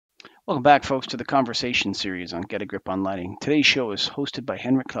Welcome back, folks, to the conversation series on Get a Grip on Lighting. Today's show is hosted by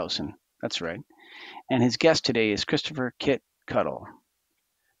Henrik Clausen. That's right. And his guest today is Christopher Kit Cuttle.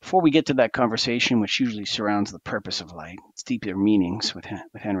 Before we get to that conversation, which usually surrounds the purpose of light, its deeper meanings with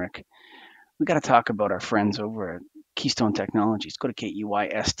Henrik, we got to talk about our friends over at Keystone Technologies. Go to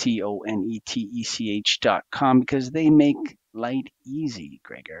KEYSTONETECH.com because they make light easy,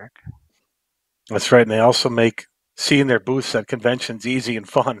 Greg Eric. That's right. And they also make seeing their booths at conventions easy and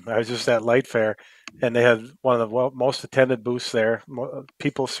fun. I was just at Light Fair, and they had one of the most attended booths there.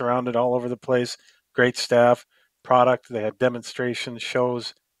 People surrounded all over the place. Great staff, product. They had demonstrations,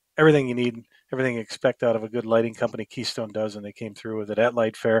 shows, everything you need, everything you expect out of a good lighting company. Keystone does, and they came through with it at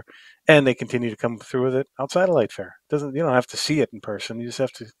Light Fair, and they continue to come through with it outside of Light Fair. You don't have to see it in person. You just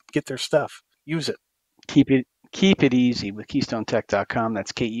have to get their stuff, use it. Keep it easy with KeystoneTech.com.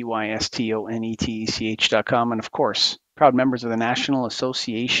 That's KEYSTONETECH.com. And of course, proud members of the National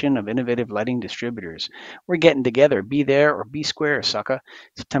Association of Innovative Lighting Distributors. We're getting together. Be there or be square, sucker.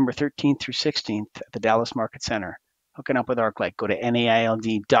 September 13th through 16th at the Dallas Market Center. Hooking up with ArcLight. Go to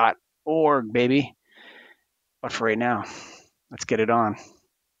NAILD.org, baby. But for right now, let's get it on.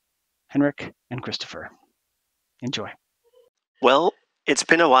 Henrik and Christopher. Enjoy. Well, it's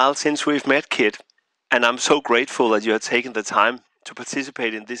been a while since we've met, Kit. And I'm so grateful that you have taken the time to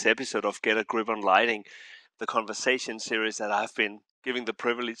participate in this episode of Get a Grip on Lighting, the conversation series that I've been given the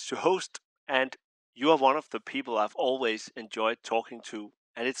privilege to host. And you are one of the people I've always enjoyed talking to.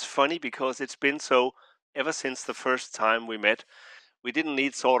 And it's funny because it's been so ever since the first time we met. We didn't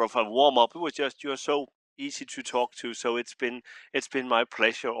need sort of a warm-up. It was just you're so easy to talk to. So it's been my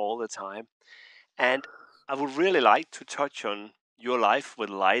pleasure all the time. And I would really like to touch on your life with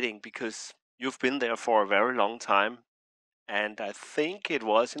lighting because you've been there for a very long time, and I think it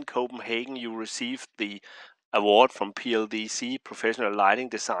was in Copenhagen you received the award from PLDC, Professional Lighting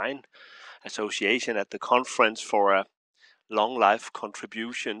Design Association, at the conference for a long life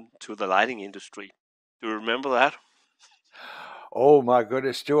contribution to the lighting industry. Do you remember that? Oh my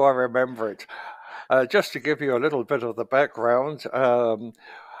goodness, do I remember it. Just to give you a little bit of the background,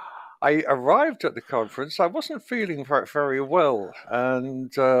 I arrived at the conference. I wasn't feeling very well,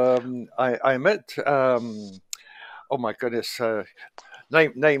 and I met. Oh my goodness!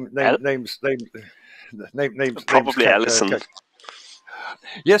 Names. Probably Allison.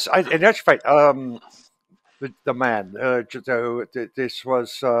 Yes, in actual fact, the man. This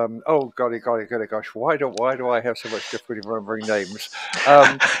was. Oh golly, gosh! Why do I have so much difficulty remembering names?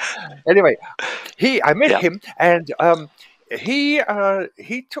 Anyway, I met him, and he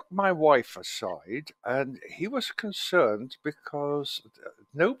took my wife aside, and he was concerned because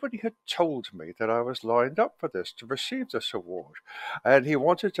nobody had told me that I was lined up for this, to receive this award, and he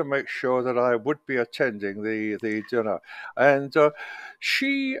wanted to make sure that I would be attending the dinner, and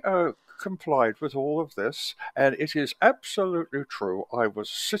she complied with all of this, and it is absolutely true. I was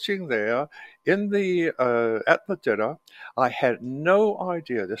sitting there in the at the dinner. I had no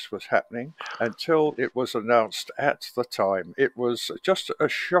idea this was happening until it was announced at the time. It was just a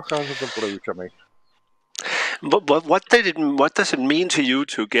shock out of the blue to me. But what does it mean to you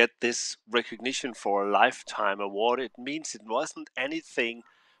to get this recognition for a lifetime award? It means it wasn't anything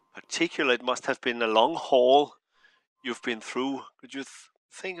particular. It must have been a long haul you've been through. Could you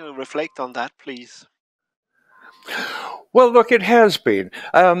think or reflect on that, please? Well, look, it has been.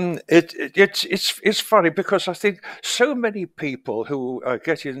 It's funny because I think so many people who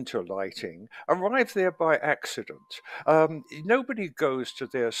get into lighting arrive there by accident. Nobody goes to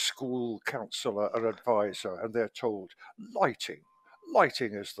their school counselor or advisor and they're told lighting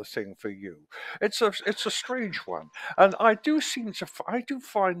is the thing for you. It's a strange one, and I do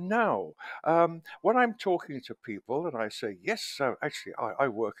find now when I'm talking to people and I say yes, actually I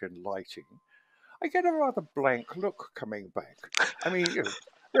work in lighting, I get a rather blank look coming back. I mean,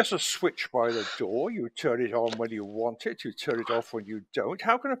 there's a switch by the door. You turn it on when you want it. You turn it off when you don't.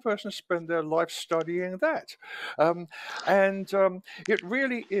 How can a person spend their life studying that? It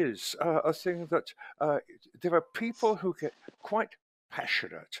really is a thing that there are people who get quite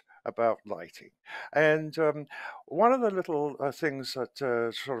passionate about lighting. And one of the little things that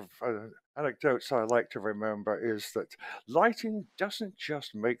anecdotes I like to remember is that lighting doesn't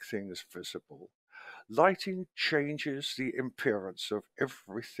just make things visible. Lighting changes the appearance of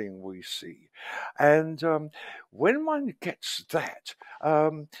everything we see. And when one gets that,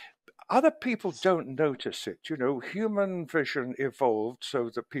 other people don't notice it. Human vision evolved so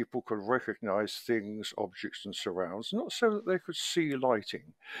that people could recognize things, objects, and surrounds, not so that they could see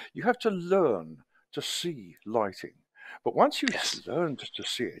lighting. You have to learn to see lighting. But once you learned to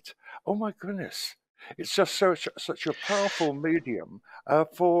see it, oh my goodness, It's just such a powerful medium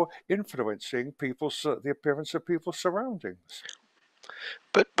for influencing the appearance of people's surroundings.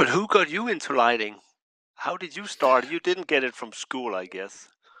 But who got you into lighting? How did you start? You didn't get it from school, I guess.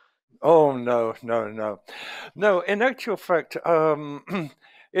 Oh no, no, no, no! In actual fact,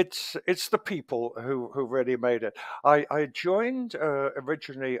 it's the people who really made it. I joined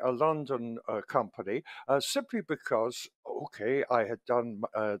originally a London company simply because okay, I had done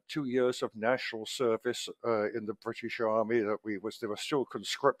 2 years of national service in the British Army. There was still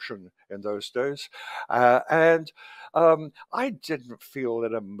conscription in those days, and I didn't feel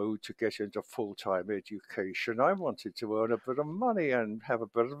in a mood to get into full-time education. I wanted to earn a bit of money and have a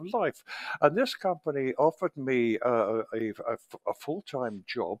bit of life. And this company offered me a full-time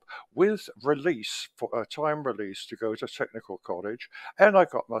job with release, for a time release to go to technical college. And I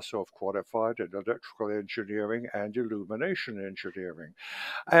got myself qualified in electrical engineering and illumination engineering.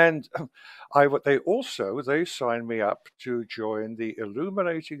 And they signed me up to join the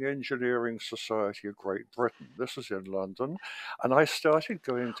Illuminating Engineering Society of Great Britain. This is in London. And I started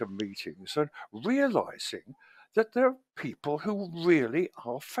going to meetings and realizing that there are people who really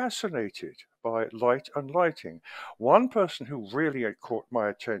are fascinated by light and lighting. One person who really had caught my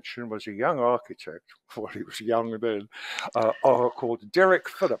attention was a young architect, well, he was young then, called Derek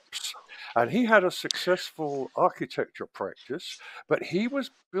Phillips. And he had a successful architecture practice, but he was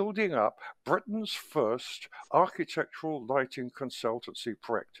building up Britain's first architectural lighting consultancy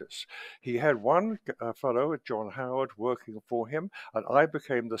practice. He had one fellow, John Howard, working for him, and I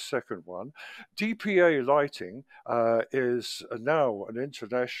became the second one. DPA Lighting is now an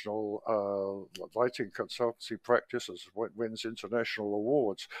international lighting consultancy practice, as wins international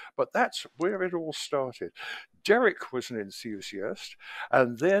awards. But that's where it all started. Derek was an enthusiast,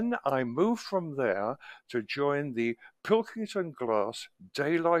 and then I moved from there to join the Pilkington Glass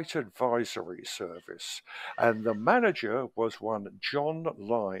Daylight Advisory Service, and the manager was one John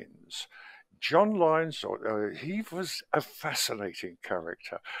Lines. John Lines, he was a fascinating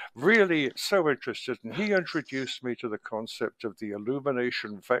character, really so interested, and he introduced me to the concept of the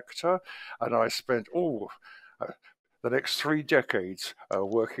illumination vector, and I spent the next 3 decades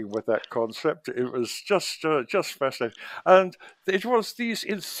working with that concept. It was just fascinating, and it was these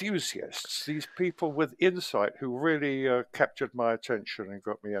enthusiasts, these people with insight, who really captured my attention and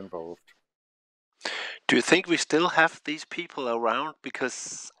got me involved. Do you think we still have these people around?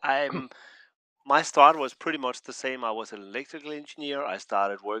 Because my start was pretty much the same. I was an electrical engineer. I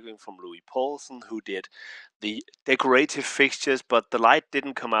started working from Louis Paulsen, who did the decorative fixtures, but the light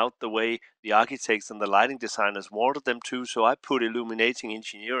didn't come out the way the architects and the lighting designers wanted them to. So I put illuminating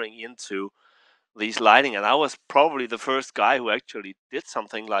engineering into these lighting, and I was probably the first guy who actually did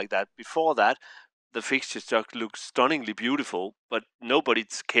something like that. Before that, the fixtures just looked stunningly beautiful, but nobody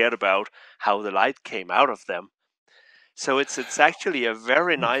cared about how the light came out of them. So it's actually a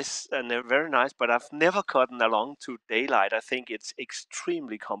very nice, but I've never gotten along to daylight. I think it's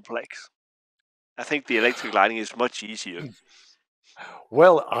extremely complex. I think the electric lighting is much easier.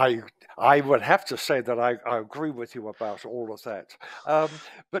 Well, I would have to say that I agree with you about all of that.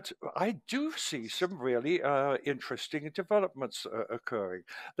 But I do see some really interesting developments occurring.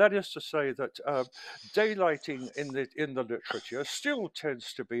 That is to say that daylighting in the literature still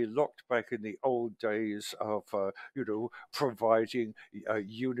tends to be locked back in the old days of providing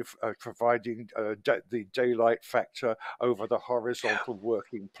the daylight factor over the horizontal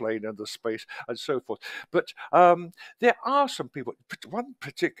working plane and the space and so forth. But there are some people. One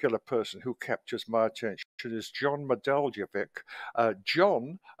particular person who captures my attention is John Madaljevic.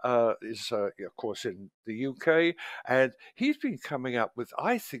 John is, of course, in the UK, and he's been coming up with,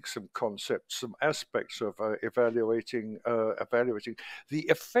 I think, some concepts, some aspects of evaluating the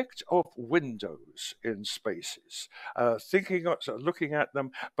effect of windows in spaces, looking at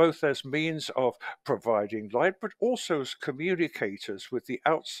them both as means of providing light, but also as communicators with the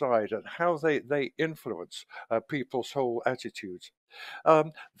outside and how they influence people's whole attitudes.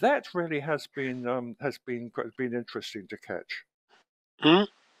 That really has been interesting to catch. Mm.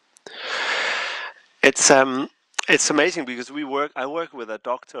 It's amazing because I work with a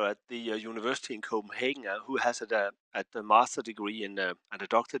doctor at the university in Copenhagen who has a master degree and a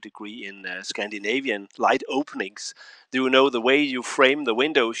doctor degree in Scandinavian light openings. Do you know the way you frame the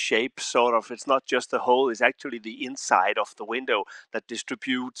window shape? Sort of, it's not just the hole; it's actually the inside of the window that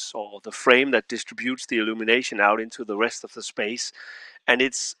distributes, or the frame that distributes the illumination out into the rest of the space. And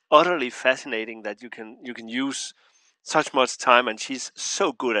it's utterly fascinating that you can use such much time, and she's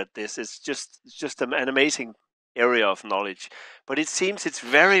so good at this. It's just an amazing area of knowledge, but it seems it's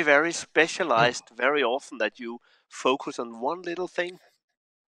very, very specialized very often, that you focus on one little thing.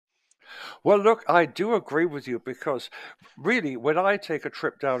 Well, look, I do agree with you because really, when I take a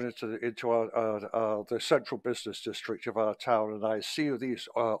trip down into the central business district of our town, and I see these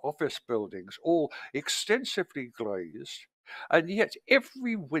office buildings all extensively glazed, and yet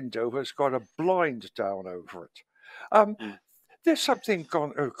every window has got a blind down over it. Um, Mm. there's something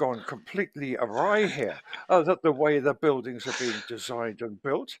gone completely awry here. That the way the buildings are being designed and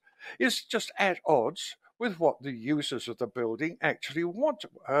built is just at odds with what the users of the building actually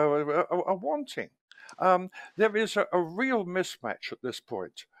are wanting. There is a real mismatch at this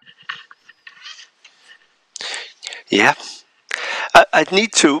point. Yeah, I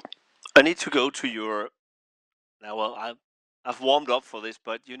need to go to your now. Well, I've warmed up for this,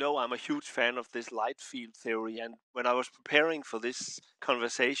 but I'm a huge fan of this light field theory. And when I was preparing for this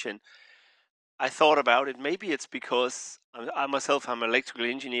conversation, I thought about it. Maybe it's because I myself am an electrical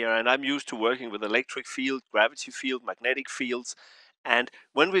engineer, and I'm used to working with electric field, gravity field, magnetic fields. And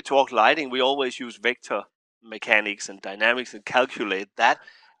when we talk lighting, we always use vector mechanics and dynamics and calculate that.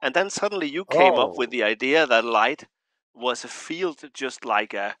 And then suddenly you came up with Oh, the idea that light was a field just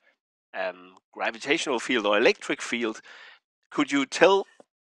like a gravitational field or electric field. Could you tell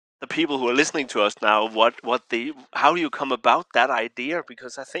the people who are listening to us now how you come about that idea?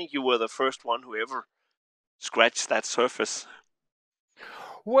 Because I think you were the first one who ever scratched that surface.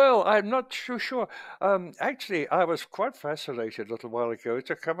 well, I'm not too sure. Actually, I was quite fascinated a little while ago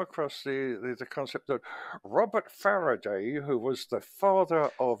to come across the concept that Robert Faraday, who was the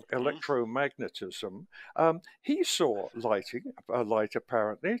father of Mm. electromagnetism, he saw light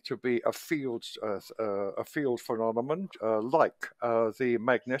apparently to be a field phenomenon like the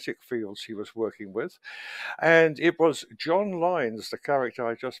magnetic fields he was working with. And it was John Lyons, the character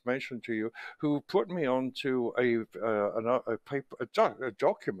I just mentioned to you, who put me onto a paper, a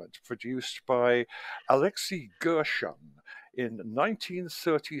document produced by Alexei Gershon. In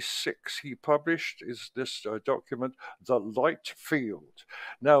 1936, he published this document, The Light Field.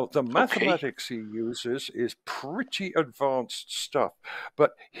 Now, the Okay. mathematics he uses is pretty advanced stuff,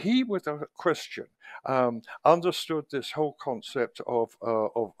 but he, with a question, understood this whole concept of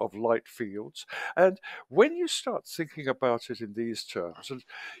light fields. And when you start thinking about it in these terms, and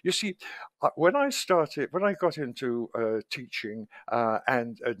you see, when I got into teaching,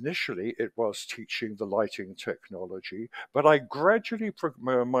 and initially it was teaching the lighting technology, but I gradually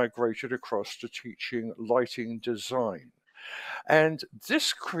migrated across to teaching lighting design. And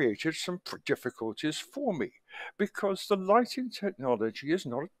this created some difficulties for me because the lighting technology is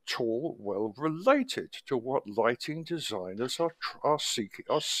not at all well related to what lighting designers are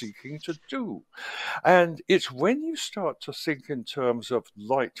seeking to do. And it's when you start to think in terms of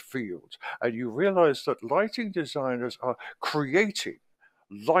light fields and you realize that lighting designers are creating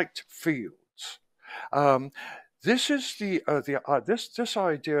light fields. Um, this is this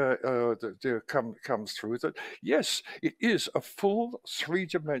idea comes through that yes, it is a full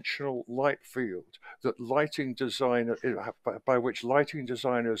three-dimensional light field that by which lighting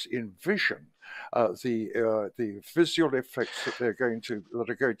designers envision the visual effects that are going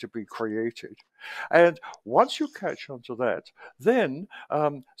to be created. And once you catch on to that, then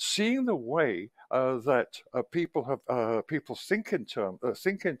seeing the way that people think in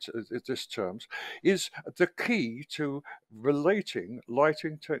this terms is the key to relating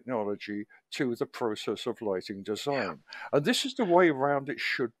lighting technology to the process of lighting design. And this is the way around it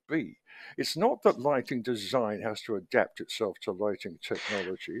should be. It's not that lighting design has to adapt itself to lighting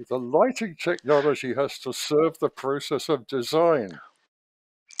technology. The lighting technology has to serve the process of design.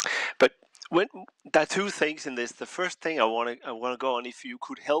 But when there are two things in this. The first thing I want to go on, if you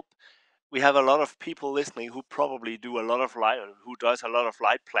could help. We have a lot of people listening who probably do a lot of who does a lot of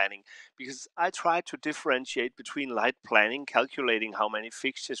light planning, because I try to differentiate between light planning, calculating how many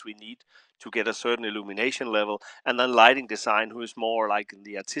fixtures we need to get a certain illumination level, and then lighting design, who is more like in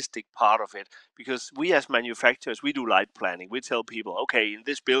the artistic part of it. Because we as manufacturers, we do light planning. We tell people, okay, in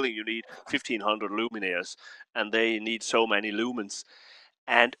this building you need 1,500 luminaires, and they need so many lumens.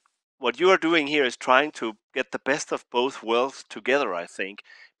 And what you are doing here is trying to get the best of both worlds together, I think.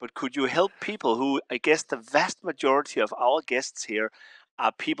 But could you help people who, I guess the vast majority of our guests here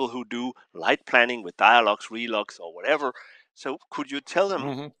are people who do light planning with dialogues, relux, or whatever. So could you tell them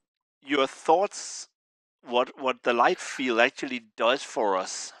Mhm. your thoughts, what the light field actually does for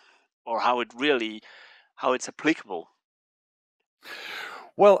us, or how it's applicable?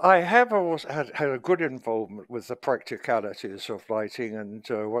 Well, I have always had a good involvement with the practicalities of lighting and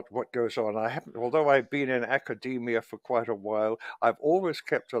what goes on. I haven't, although I've been in academia for quite a while, I've always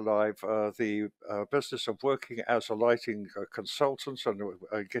kept alive the business of working as a lighting consultant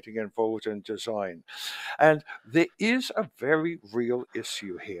and getting involved in design. And there is a very real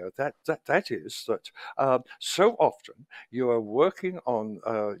issue here. That is that so often you are working on,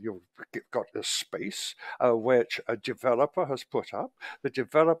 you've got a space which a developer has put up. The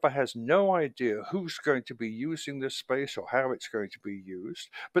developer has no idea who's going to be using this space or how it's going to be used,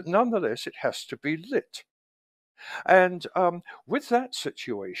 but nonetheless, it has to be lit. And with that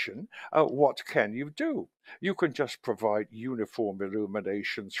situation, what can you do? You can just provide uniform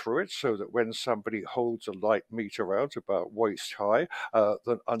illumination through it so that when somebody holds a light meter out about waist high,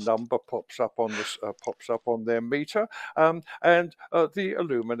 then a number pops up on their meter, and the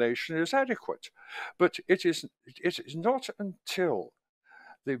illumination is adequate. But it is not until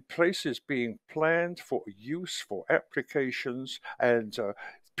the place is being planned for use for applications and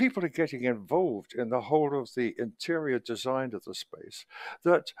people are getting involved in the whole of the interior design of the space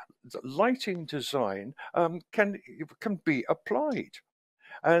that the lighting design can be applied.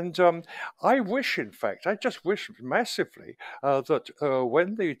 And I wish, in fact, I just wish massively that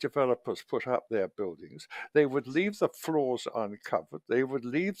when the developers put up their buildings, they would leave the floors uncovered, they would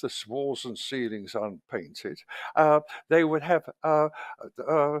leave the walls and ceilings unpainted, they would have,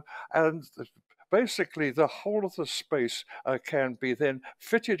 and basically the whole of the space can be then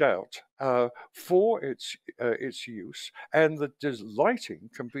fitted out for its use, and the lighting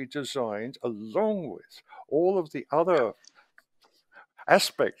can be designed along with all of the other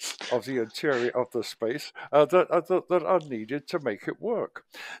aspects of the interior of the space that are needed to make it work.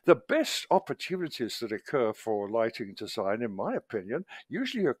 The best opportunities that occur for lighting design, in my opinion,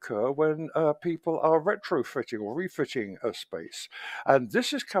 usually occur when people are retrofitting or refitting a space. And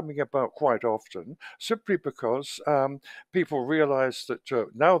this is coming about quite often simply because people realize that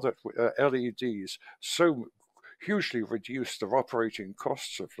now that LEDs so hugely reduce the operating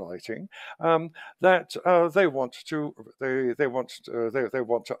costs of lighting, that they want to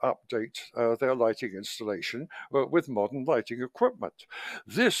update their lighting installation with modern lighting equipment.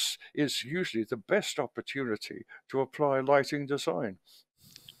 This is usually the best opportunity to apply lighting design.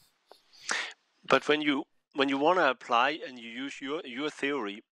 But when you want to apply and you use your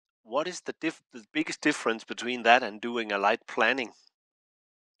theory, what is the biggest difference between that and doing a light planning?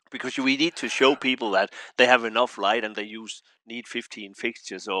 Because we need to show people that they have enough light and they need 15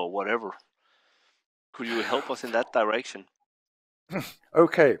 fixtures or whatever. Could you help us in that direction?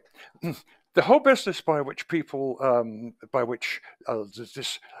 Okay. The whole business by which people,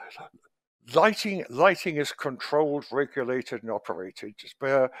 this lighting is controlled, regulated, and operated.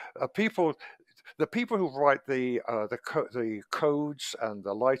 The people who write the codes and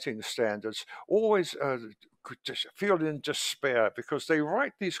the lighting standards always just feel in despair because they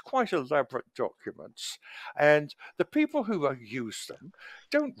write these quite elaborate documents, and the people who use them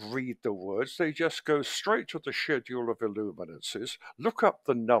don't read the words. They just go straight to the schedule of illuminances, look up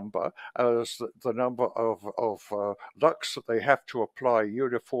the number as the number of lux that they have to apply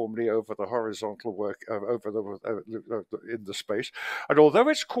uniformly over the horizontal work in the space. And although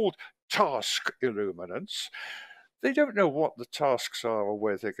it's called task illuminance, they don't know what the tasks are or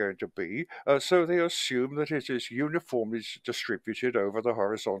where they're going to be, so they assume that it is uniformly distributed over the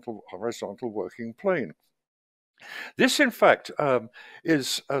horizontal working plane. This, in fact,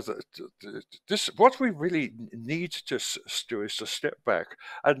 is this. What we really need to do is to step back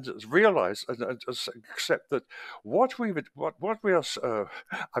and realize and accept that what we are.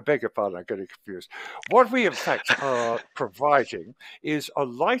 I beg your pardon, I'm getting confused. What we, in fact, are providing is a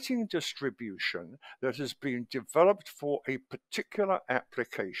lighting distribution that has been developed for a particular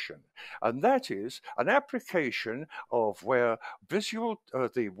application, and that is an application of where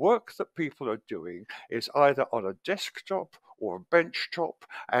the work that people are doing is either on a desktop or a benchtop,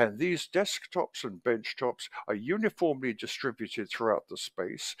 and these desktops and benchtops are uniformly distributed throughout the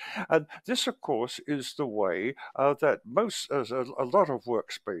space. And this, of course, is the way that a lot of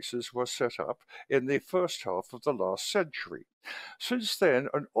workspaces were set up in the first half of the last century. Since then,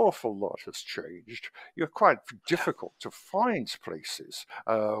 an awful lot has changed. You're quite difficult to find places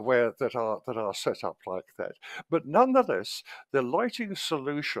that are set up like that. But nonetheless, the lighting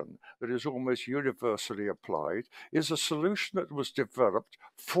solution that is almost universally applied is a solution that was developed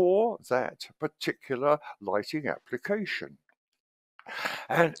for that particular lighting application.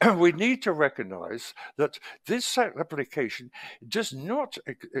 And we need to recognize that this application does not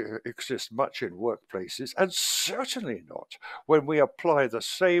exist much in workplaces, and certainly not when we apply the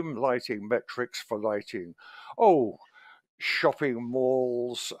same lighting metrics for lighting, shopping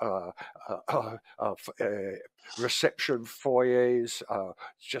malls, reception foyers,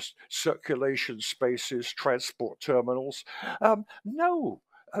 just circulation spaces, transport terminals. No.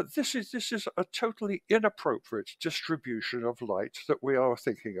 This is a totally inappropriate distribution of light that we are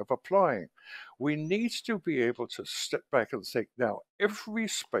thinking of applying. We need to be able to step back and think, now, every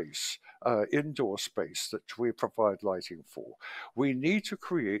space, indoor space that we provide lighting for, we need to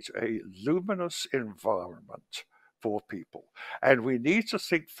create a luminous environment for people. And we need to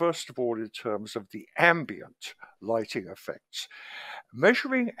think, first of all, in terms of the ambient lighting effects.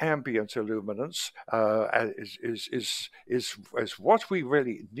 Measuring ambient illuminance is what we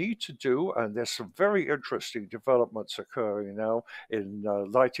really need to do, and there's some very interesting developments occurring now in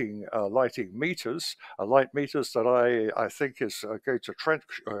lighting meters, light meters that I think is going to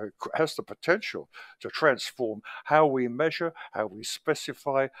has the potential to transform how we measure, how we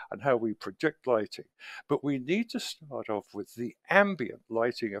specify, and how we predict lighting. But we need to start off with the ambient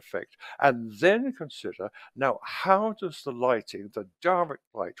lighting effect, and then consider, now, how does the lighting, the direct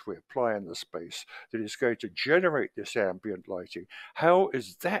light we apply in the space that is going to generate this ambient lighting, how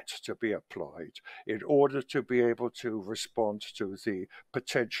is that to be applied in order to be able to respond to the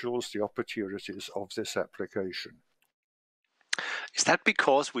potentials, the opportunities of this application? Is that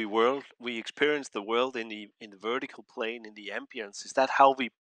because we experience the world in the vertical plane, in the ambience? Is that how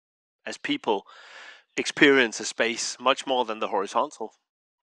we, as people, experience a space much more than the horizontal?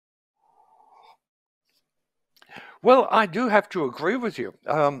 Well, I do have to agree with you.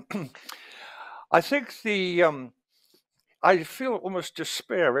 I think I feel almost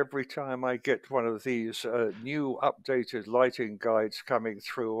despair every time I get one of these new updated lighting guides coming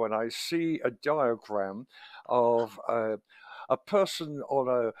through, and I see a diagram of a person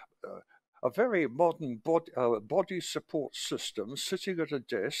on a very modern body support system sitting at a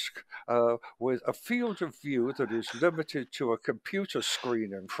desk with a field of view that is limited to a computer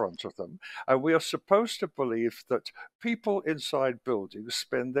screen in front of them. And we are supposed to believe that people inside buildings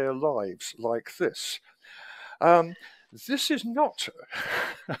spend their lives like this. This is not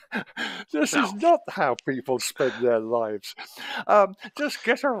this is not how people spend their lives. Just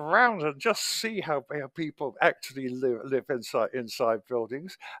get around and just see how people actually live inside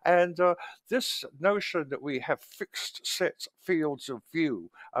buildings. And this notion that we have fixed set fields of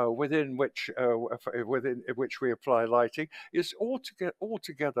view within which we apply lighting is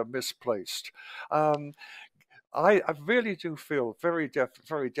altogether misplaced. I really do feel very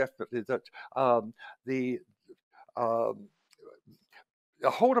definitely that the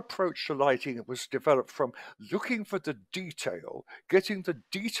whole approach to lighting was developed from looking for the detail, getting the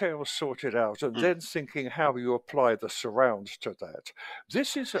detail sorted out, and then thinking how you apply the surround to that.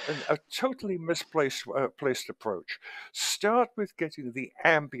 This is a totally misplaced placed approach. Start with getting the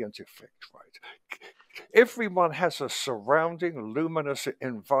ambient effect right. Everyone has a surrounding luminous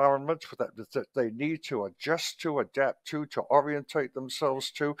environment that they need to adjust to, adapt to orientate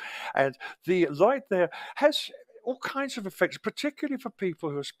themselves to. And the light there has all kinds of effects, particularly for people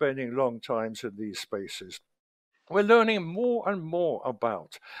who are spending long times in these spaces. We're learning more and more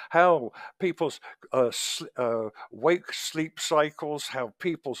about how people's wake-sleep cycles, how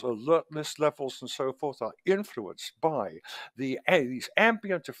people's alertness levels and so forth are influenced by these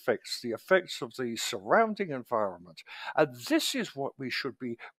ambient effects, the effects of the surrounding environment. And this is what we should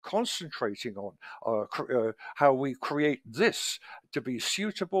be concentrating on, how we create this to be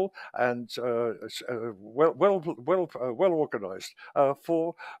suitable and well organized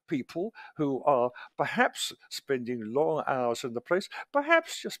for people who are perhaps spending long hours in the place,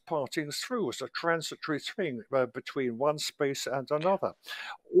 perhaps just parting through as a transitory thing between one space and another.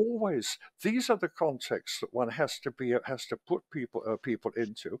 Always, these are the contexts that one has to put people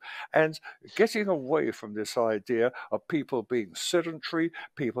into, and getting away from this idea of people being sedentary,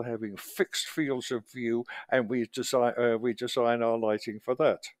 people having fixed fields of view, and we design our lighting for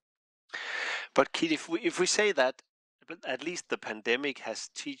that. But Keith, if we say that, but at least the pandemic has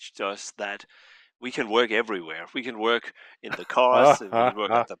taught us that we can work everywhere. We can work in the cars, we can work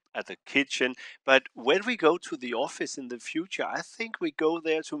at the kitchen. But when we go to the office in the future, I think we go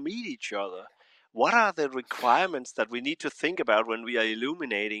there to meet each other. What are the requirements that we need to think about when we are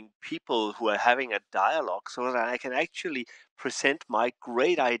illuminating people who are having a dialogue, so that I can actually present my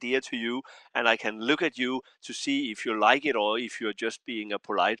great idea to you and I can look at you to see if you like it, or if you're just being a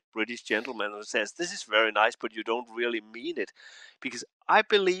polite British gentleman who says, this is very nice, but you don't really mean it? Because I'm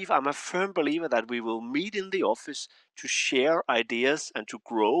a firm believer that we will meet in the office to share ideas and to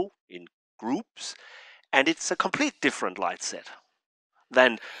grow in groups. And it's a complete different light set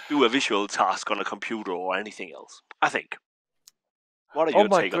than do a visual task on a computer or anything else, I think. What are Oh your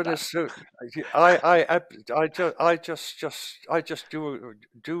my take on that? goodness! So, I just do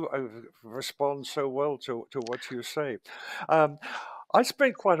respond so well to what you say. Um, I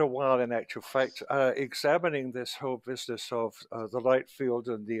spent quite a while, in actual fact, examining this whole business of the light field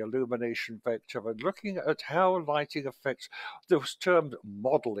and the illumination vector, and looking at how lighting affects those termed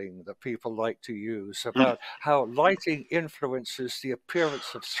modeling that people like to use about how lighting influences the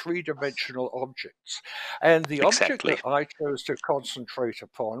appearance of three-dimensional objects. And the object Exactly. that I chose to concentrate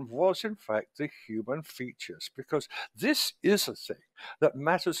upon was, in fact, the human features, because this is a thing that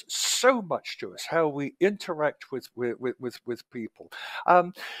matters so much to us, how we interact with people.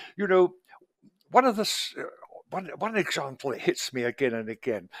 Um, you know, one of the one example that hits me again and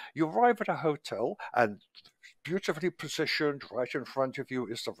again. You arrive at a hotel and beautifully positioned right in front of you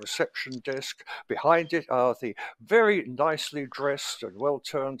is the reception desk. Behind it are the very nicely dressed and well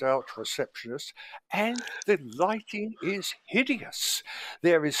turned out receptionists, and the lighting is hideous.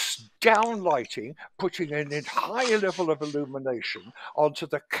 There is downlighting, putting an entire level of illumination onto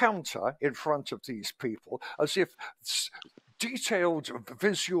the counter in front of these people, as if detailed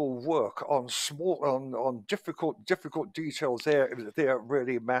visual work on difficult detail there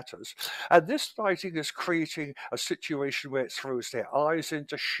really matters. And this lighting is creating a situation where it throws their eyes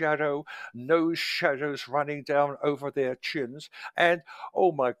into shadow, nose shadows running down over their chins, and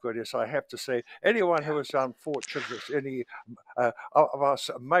oh my goodness, I have to say, anyone who is unfortunate, any of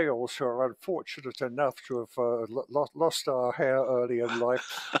us males who are unfortunate enough to have lost our hair early in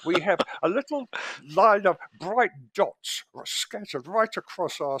life, we have a little line of bright dots scattered right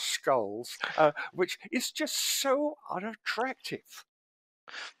across our skulls, which is just so unattractive.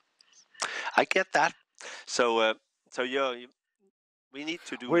 I get that. So, we need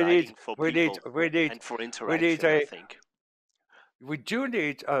to do We need, lighting for we need, people we need, and for we interaction, need I a. think. We do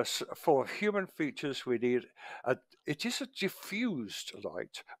need for human features. We need a. It is a diffused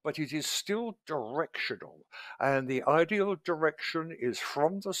light, but it is still directional, and the ideal direction is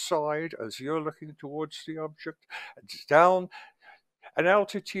from the side as you're looking towards the object, down an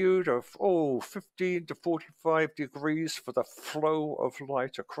altitude of 15 to 45 degrees for the flow of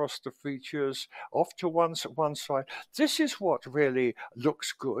light across the features off to one side. This is what really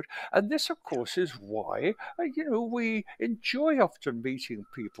looks good, and this of course is why we enjoy often meeting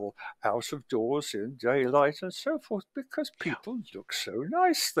people out of doors in daylight and so forth, because people look so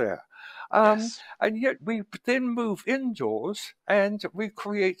nice there. Yes. And yet we then move indoors and we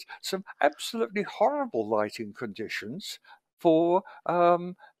create some absolutely horrible lighting conditions for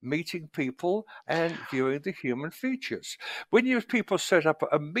meeting people and viewing the human features. When people set up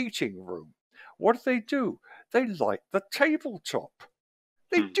a meeting room, what do? They light the tabletop.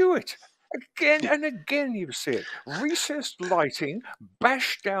 They do it again and again. You see it. Recessed lighting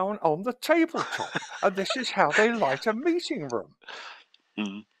bashed down on the tabletop. And this is how they light a meeting room.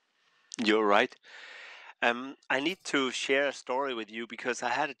 You're right. I need to share a story with you because I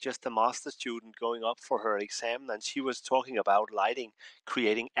had just a master student going up for her exam, and she was talking about lighting,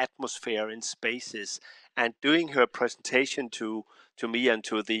 creating atmosphere in spaces, and doing her presentation to me and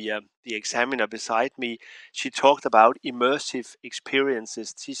to the examiner beside me. She talked about immersive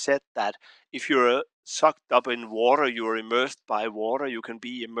experiences. She said that if you're sucked up in water, you're immersed by water. You can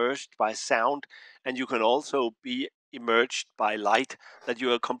be immersed by sound, and you can also be immersed by light. That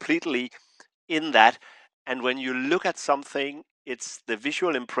you are completely in that. And when you look at something, it's the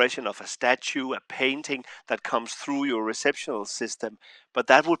visual impression of a statue, a painting that comes through your receptional system. But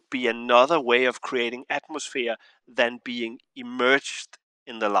that would be another way of creating atmosphere than being immersed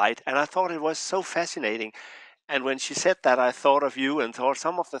in the light. And I thought it was so fascinating. And when she said that, I thought of you and thought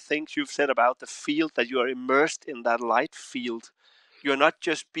some of the things you've said about the field, that you are immersed in that light field. You're not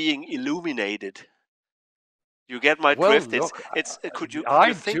just being illuminated. You get my Well, drift. look, It's could you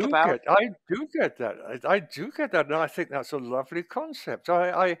I think do about? get, I do get that. I do get that, and I think that's a lovely concept.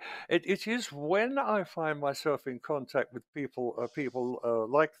 It is when I find myself in contact with people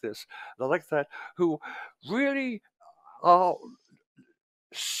like this, like that, who really are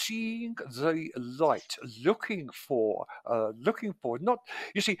seeing the light, looking for not.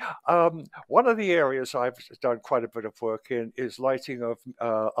 You see, one of the areas I've done quite a bit of work in is lighting of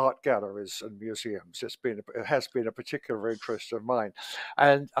art galleries and museums. It has been a particular interest of mine,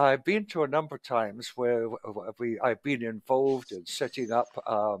 and I've been to a number of times where I've been involved in setting up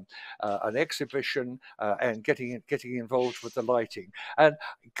an exhibition and getting involved with the lighting, and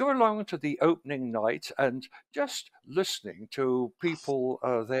go along to the opening night and just listening to people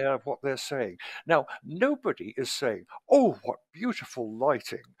there, what they're saying. Now, nobody is saying, "Oh, what beautiful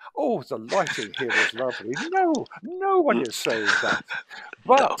lighting! Oh, the lighting here is lovely." No, no one is saying that.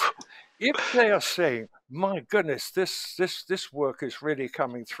 No. But if they are saying, my goodness, this work is really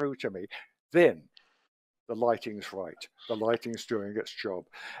coming through to me, then the lighting's right. The lighting's doing its job.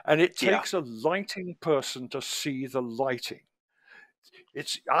 And it takes a lighting person to see the lighting.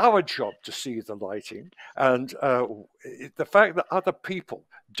 It's our job to see the lighting. And the fact that other people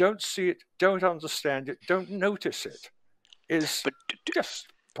don't see it, don't understand it, don't notice it is just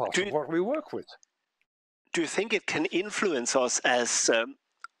part of what we work with. Do you think it can influence us as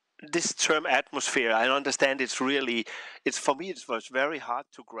this term atmosphere? I understand it's for me, it was very hard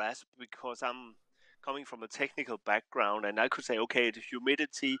to grasp because I'm coming from a technical background, and I could say, okay, it's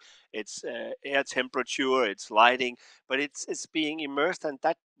humidity, it's air temperature, it's lighting, but it's being immersed, and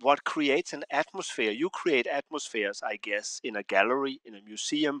that what creates an atmosphere. You create atmospheres, I guess, in a gallery, in a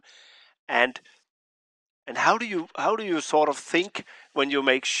museum, and how do you sort of think when you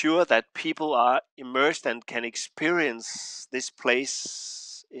make sure that people are immersed and can experience this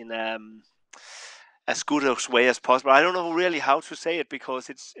place in as good a way as possible? I don't know really how to say it because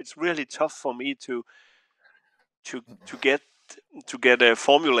it's really tough for me to get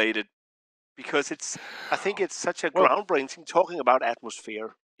formulated, because I think it's such a groundbreaking thing talking about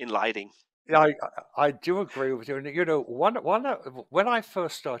atmosphere in lighting. Yeah, I do agree with you. And you know, when I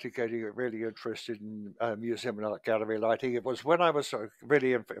first started getting really interested in museum and art gallery lighting, it was when I was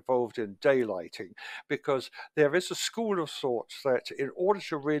really involved in daylighting, because there is a school of thought that in order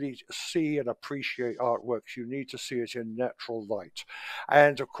to really see and appreciate artworks, you need to see it in natural light.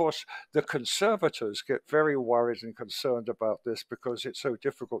 And of course, the conservators get very worried and concerned about this because it's so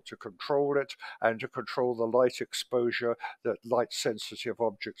difficult to control it and to control the light exposure that light-sensitive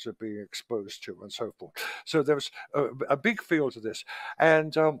objects are being exposed to, and so forth. So there was a big field to this,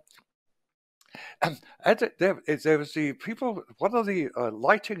 and there was the people. One of the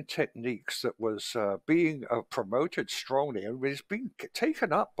lighting techniques that was being promoted strongly and was being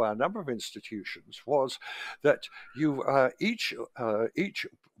taken up by a number of institutions was that you each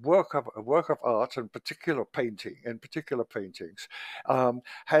work of art and particular paintings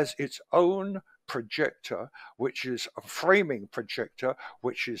has its own projector, which is a framing projector,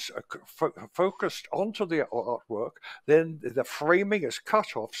 which is focused onto the artwork. Then the framing is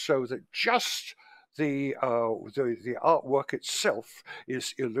cut off so that just the artwork itself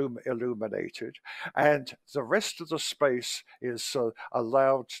is illuminated, and the rest of the space is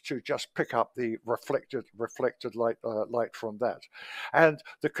allowed to just pick up the reflected light from that. And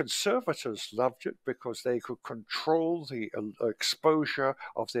the conservators loved it because they could control the exposure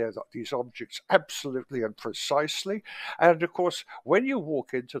of these objects absolutely and precisely. And of course, when you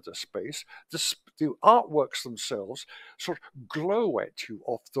walk into the space, the artworks themselves sort of glow at you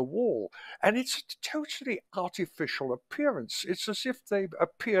off the wall, and it's a totally artificial appearance. It's as if they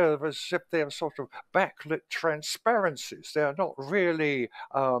appear as if they're sort of backlit transparencies. They're not really.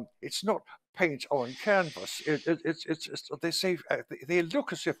 It's not paint on canvas. They say they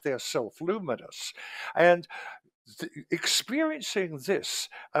look as if they're self-luminous, and experiencing this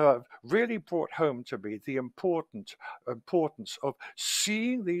really brought home to me the importance of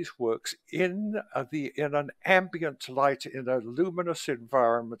seeing these works in an ambient light, in a luminous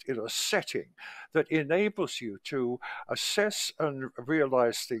environment, in a setting that enables you to assess and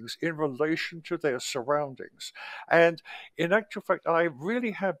realize things in relation to their surroundings. And in actual fact, I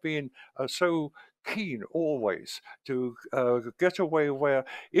really have been so keen always to get away where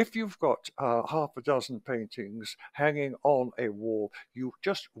if you've got half a dozen paintings hanging on a wall, you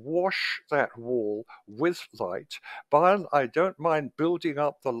just wash that wall with light. But I don't mind building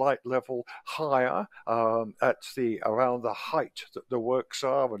up the light level higher around the height that the works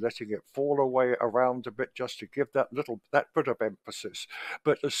are, and letting it fall away around a bit just to give that bit of emphasis.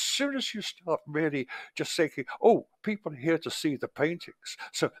 But as soon as you start really just thinking, oh, people are here to see the paintings,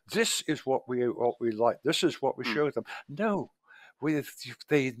 so this is what we like, this is what we show them. No,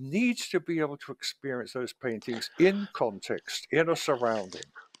 they need to be able to experience those paintings in context, in a surrounding.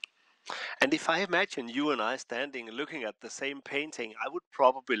 And if I imagine you and I standing and looking at the same painting, I would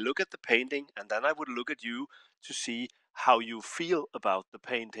probably look at the painting and then I would look at you to see how you feel about the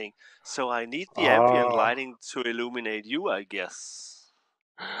painting. So I need the ambient lighting to illuminate you, I guess.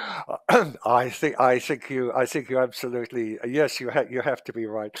 I think you absolutely, yes, you have to be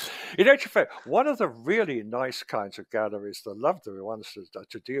right. In actual fact, one of the really nice kinds of galleries, the lovely ones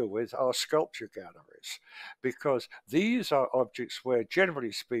to deal with, are sculpture galleries, because these are objects where,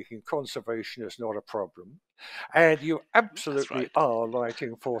 generally speaking, conservation is not a problem. And you absolutely are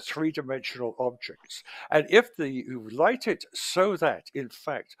lighting for three-dimensional objects. And if you light it so that, in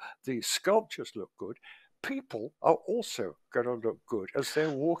fact, the sculptures look good, people are also going to look good as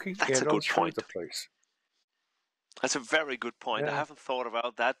they're walking in and through the place. That's a very good point. I Yeah. haven't thought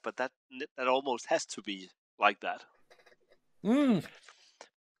about that, but that almost has to be like that. Mm.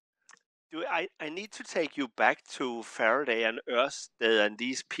 I need to take you back to Faraday and Ørsted and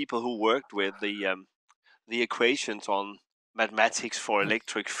these people who worked with the equations on mathematics for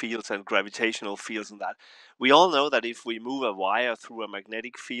electric fields and gravitational fields and that. We all know that if we move a wire through a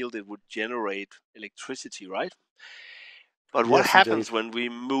magnetic field, it would generate electricity, right? But what Yes, happens indeed. when we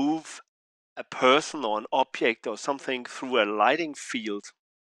move a person or an object or something through a lighting field?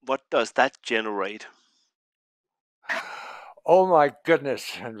 What does that generate? Oh my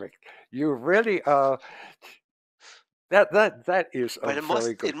goodness, Henrik, you really are. That is a But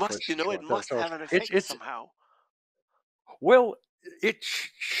very good it must, question. it must have an effect It's somehow. well, it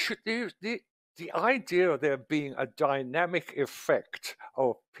should the idea of there being a dynamic effect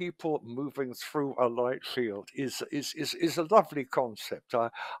of people moving through a light field is a lovely concept.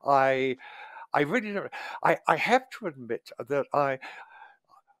 I really don't. I have to admit that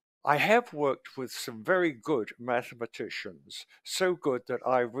I have worked with some very good mathematicians, so good that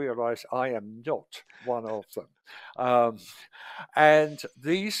I realize I am not one of them. And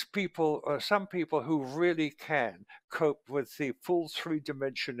these people are some people who really can cope with the full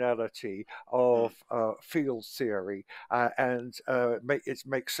three-dimensionality of field theory and it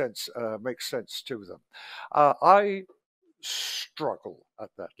makes sense to them. I struggle at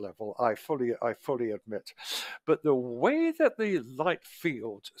that level. I fully admit, but the way that the light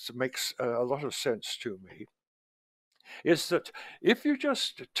field makes a lot of sense to me is that if you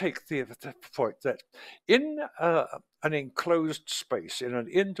just take the point that in an enclosed space, in an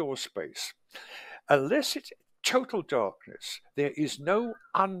indoor space, unless it's total darkness, there is no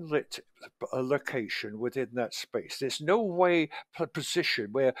unlit location within that space. There's no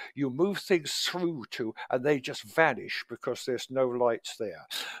position where you move things through to and they just vanish because there's no lights there.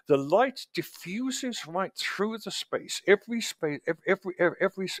 The light diffuses right through the space. Every part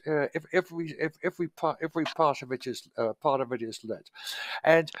of it is lit,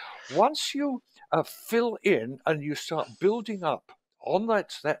 and once you fill in and you start building up on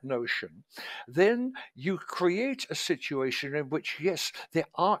that notion, then you create a situation in which, yes, there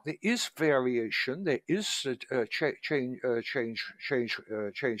is variation, there is change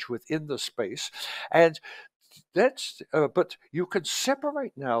within the space, and that's but you can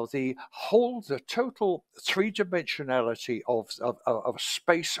separate now the total three-dimensionality of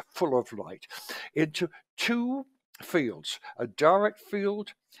space full of light into two fields: a direct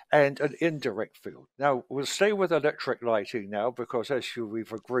field and an indirect field. Now we'll stay with electric lighting now, because as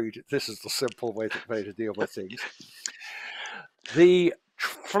we've agreed, this is the simple way to deal with things. The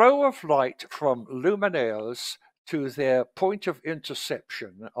flow of light from luminaires to their point of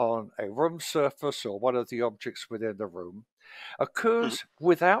interception on a room surface or one of the objects within the room occurs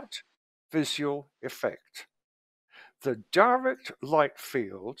without visual effect. The direct light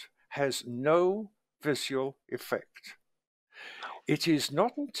field has no visual effect. It is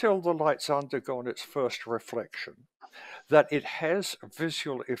not until the light's undergone its first reflection that it has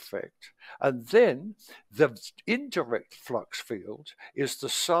visual effect, and then the indirect flux field is the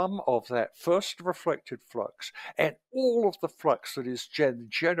sum of that first reflected flux and all of the flux that is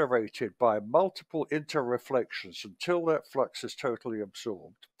generated by multiple interreflections until that flux is totally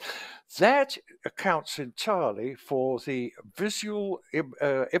absorbed. That accounts entirely for the visual,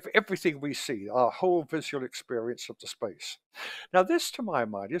 everything we see, our whole visual experience of the space. Now, this, to my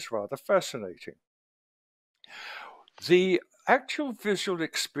mind, is rather fascinating. The actual visual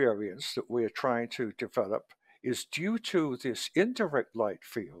experience that we're trying to develop is due to this indirect light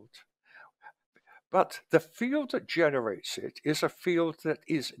field, but the field that generates it is a field that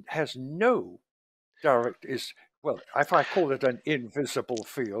has no direct well, if I call it an invisible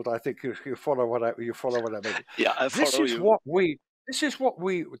field, I think you follow what I mean. Yeah, I follow you. This is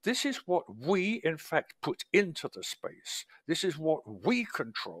what we in fact put into the space. This is what we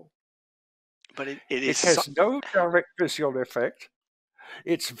control. But it has no direct visual effect.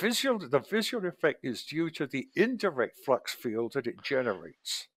 The visual effect is due to the indirect flux field that it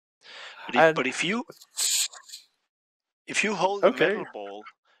generates. But if you hold a metal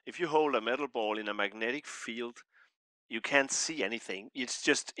ball, in a magnetic field, you can't see anything. It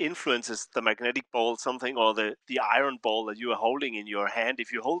just influences the magnetic ball something, or the iron ball that you are holding in your hand.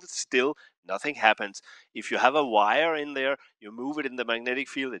 If you hold it still, nothing happens. If you have a wire in there, you move it in the magnetic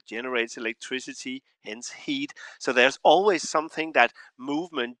field, it generates electricity, hence heat. So there's always something that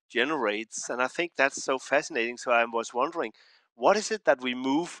movement generates, and I think that's so fascinating. So I was wondering, what is it that we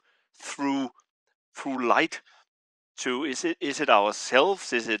move through light to? Is it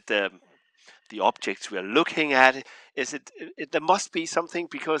ourselves? Is it the objects we are looking at? Is it there must be something,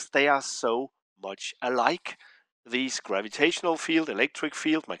 because they are so much alike. these gravitational field, electric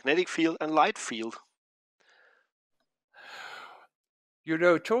field, magnetic field, and light field. You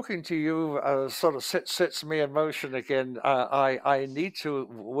know, talking to you sort of sets me in motion again. I need to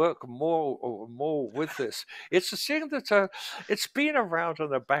work more with this. It's a thing that it's been around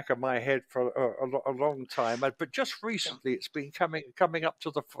on the back of my head for a long time, but just recently it's been coming up to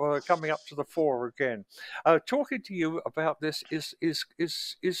the fore again. Talking to you about this is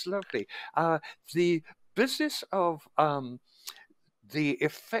lovely. The business of the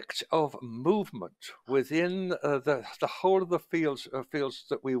effect of movement within the whole of the fields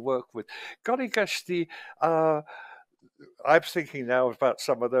that we work with. Golly gosh, I'm thinking now about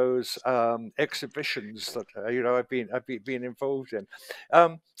some of those exhibitions that I've been involved in.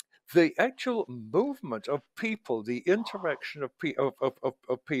 The actual movement of people, the interaction of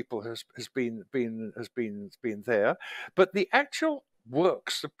people has been there, but the actual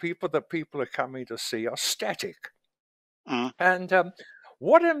works, the people that people are coming to see are static. And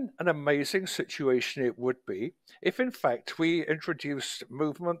what an amazing situation it would be if, in fact, we introduced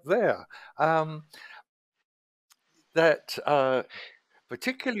movement there. That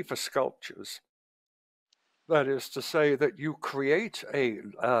particularly for sculptures, that is to say that you create a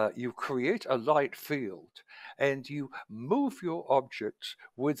light field and you move your objects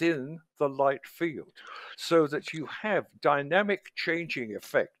within the light field so that you have dynamic changing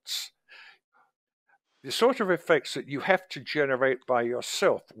effects. The sort of effects that you have to generate by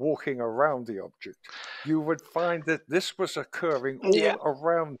yourself walking around the object. You would find that this was occurring all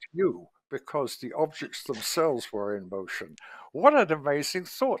around you because the objects themselves were in motion. What an amazing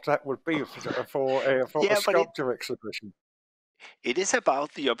thought that would be for a sculpture exhibition. It is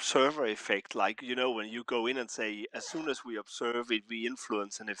about the observer effect, like, when you go in and say, as soon as we observe it, we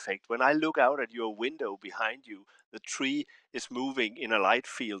influence an effect. When I look out at your window behind you, the tree is moving in a light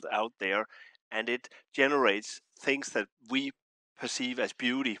field out there, and it generates things that we perceive as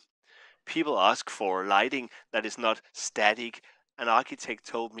beauty. People ask for lighting that is not static. An architect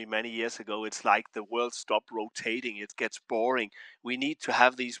told me many years ago, it's like the world stopped rotating, it gets boring. We need to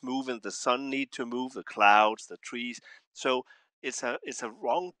have these moving, the sun need to move, the clouds, the trees. So it's a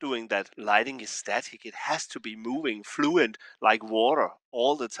wrongdoing that lighting is static. It has to be moving, fluent, like water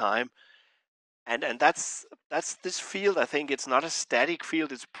all the time. And that's this field. I think it's not a static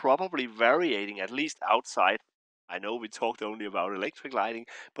field. It's probably varying, at least outside. I know we talked only about electric lighting,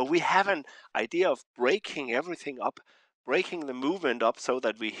 but we have an idea of breaking everything up, breaking the movement up so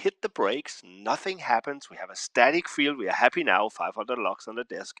that we hit the brakes, nothing happens, we have a static field, we are happy now, 500 lux on the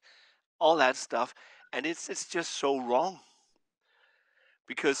desk, all that stuff. And it's just so wrong.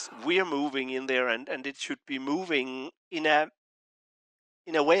 Because we're moving in there, and it should be moving in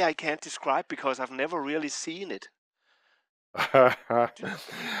a way I can't describe because I've never really seen it.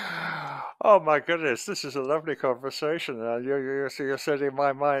 Oh my goodness, this is a lovely conversation. You're setting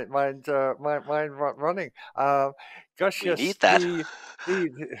my mind running. Gosh, We yes, need that.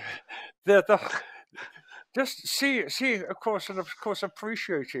 the just seeing, of course, and of course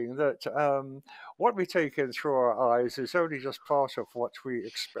appreciating that what we take in through our eyes is only just part of what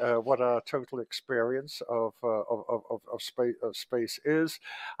what our total experience of space is,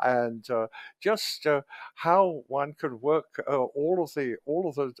 and just how one could work all of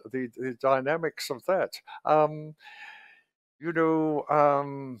the dynamics of that. You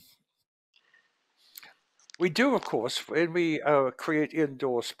know. We do, of course, when we create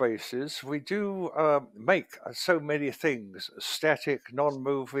indoor spaces, we do make so many things static,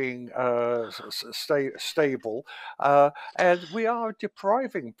 non-moving, stable, and we are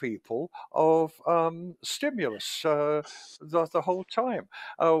depriving people of stimulus the whole time.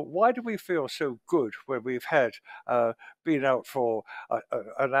 Why do we feel so good when we've had been out for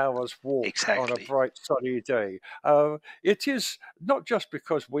an hour's walk on a bright sunny day? It is not just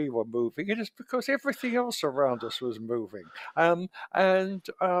because we were moving, it is because everything else around us was moving.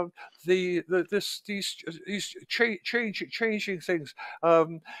 These changing things.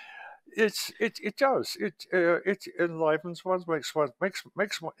 It enlivens one, makes one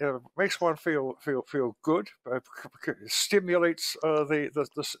feel good, stimulates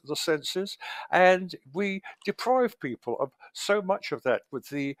the senses, and we deprive people of so much of that with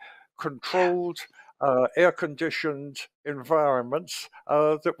the controlled, air-conditioned environments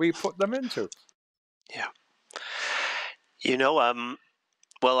that we put them into. Yeah.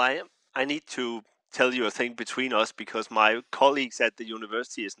 Well, I need to tell you a thing between us, because my colleagues at the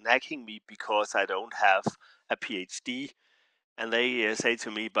university is nagging me because I don't have a PhD, and they say to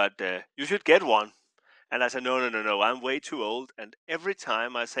me, but you should get one. And I said, no, I'm way too old. And every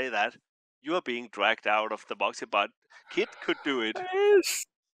time I say that, you are being dragged out of the box. But Kit could do it.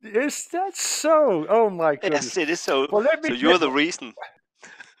 Is that so? Oh my goodness! Yes, it is so. Well, let me. So you're the reason.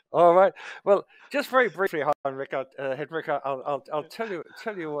 All right. Well, just very briefly, Henrik, I'll tell you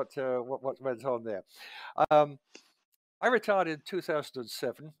what went on there. I retired in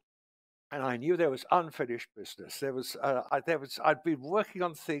 2007. And I knew there was unfinished business. I'd been working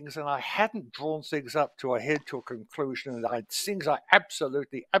on things, and I hadn't drawn things up to a head to a conclusion, and I had things I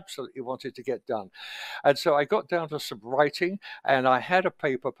absolutely wanted to get done. And so I got down to some writing, and I had a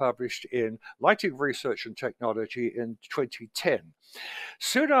paper published in Lighting Research and Technology in 2010.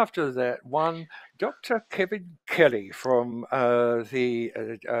 Soon after that, one Dr. Kevin Kelly from the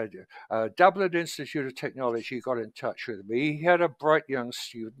Dublin Institute of Technology got in touch with me. He had a bright young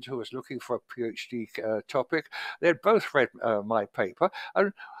student who was looking for a PhD topic. They had both read my paper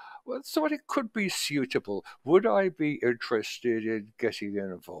and thought it could be suitable. Would I be interested in getting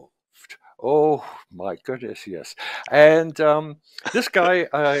involved? Oh my goodness, yes. And this guy,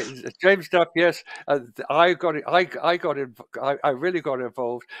 James Duff, yes, I got it. I really got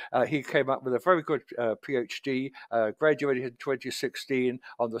involved. He came up with a very good PhD. Graduated in 2016.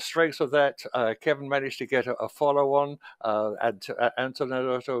 On the strength of that, Kevin managed to get a follow-on.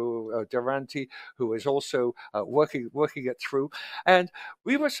 Antonello Durante, who is also working it through, and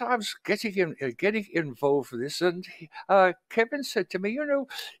I was getting involved with this, and Kevin said to me,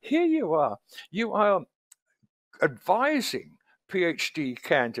 here you are advising PhD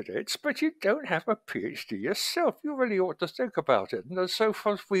candidates, but you don't have a PhD yourself. You really ought to think about it. And so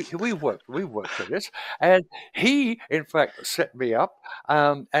forth, we worked at it, and he, in fact, set me up.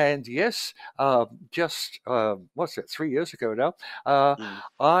 And yes, just what's it? 3 years ago now,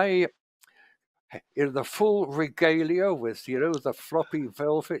 I. In the full regalia with the floppy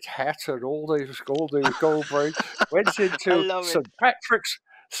velvet hat and all those gold braid, went into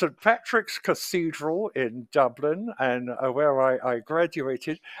St. Patrick's Cathedral in Dublin, and where I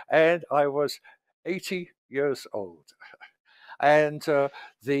graduated, and I was 80 years old. And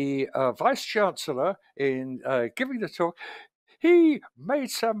the Vice Chancellor, in giving the talk, he made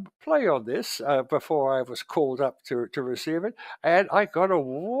some play on this before I was called up to receive it, and I got a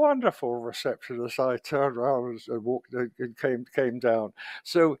wonderful reception as I turned around and walked and came down.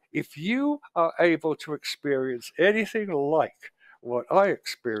 So if you are able to experience anything like what I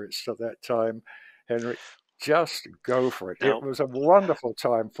experienced at that time, Henrik, just go for it. Now, It was a wonderful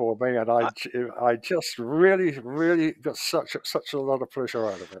time for me, and I just really got such a lot of pleasure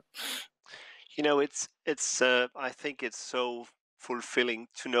out of it. it's I think it's so fulfilling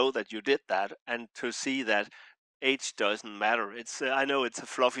to know that you did that and to see that age doesn't matter. It's I know it's a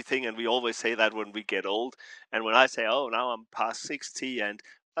fluffy thing, and we always say that when we get old. And when I say, "Oh, now I'm past 60," and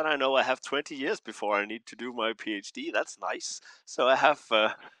then I know I have 20 years before I need to do my PhD. That's nice. So I have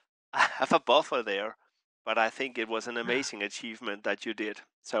I have a buffer there. But I think it was an amazing achievement that you did.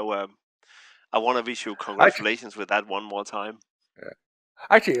 So I want to wish you congratulations with that one more time.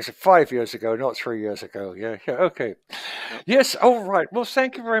 Actually, it's 5 years ago, not 3 years ago. Yeah. Okay. Yep. Yes. All right. Well,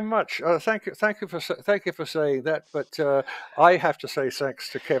 thank you very much. Thank you for saying that. But I have to say thanks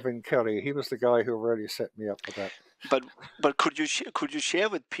to Kevin Kelly. He was the guy who really set me up for that. But could you share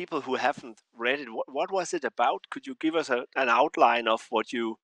with people who haven't read it what was it about? Could you give us an outline of what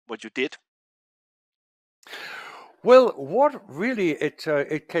you did? Well, what really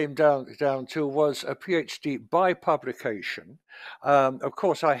it came down to was a PhD by publication. Of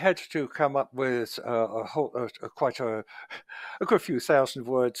course, I had to come up with quite a good few thousand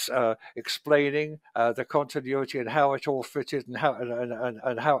words explaining the continuity and how it all fitted and how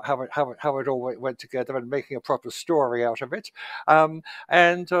it all went together, and making a proper story out of it.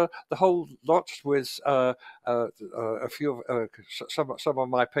 And the whole lot with a few some of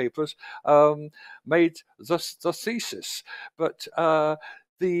my papers made the thesis, but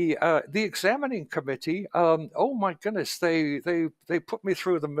the examining committee, oh my goodness, they put me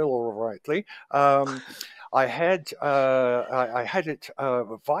through the mill all rightly. I had it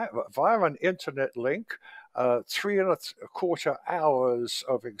via an internet link. 3.25 hours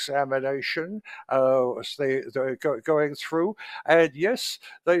of examination as they're going through, and yes,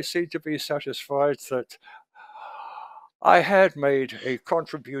 they seem to be satisfied that I had made a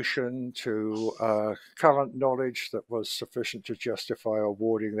contribution to current knowledge that was sufficient to justify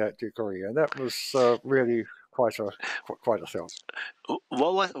awarding that degree, and that was really quite a thing.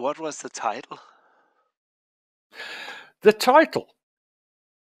 What was the title? The title.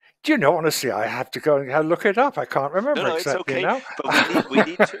 Do you know? Honestly, I have to go and look it up. I can't remember exactly it's okay. now. But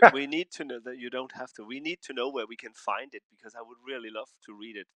we need to know that you don't have to. We need to know where we can find it, because I would really love to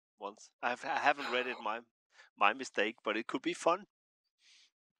read it once. I haven't read it. My mistake, but it could be fun.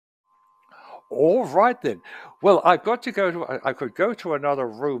 All right then. Well, I've got to go to. I could go to another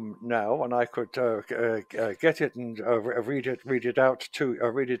room now, and I could get it and read it out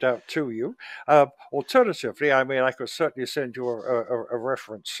to you. Alternatively, I mean, I could certainly send you a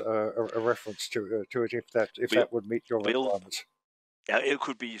reference a reference to it if that would meet your requirements. Yeah, it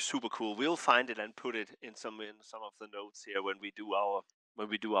could be super cool. We'll find it and put it in some of the notes here when we do our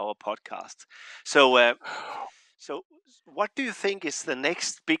podcast. So, so what do you think is the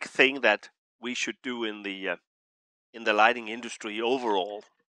next big thing that we should do in the lighting industry overall?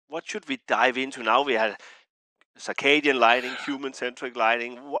 What should we dive into now? We had circadian lighting, human-centric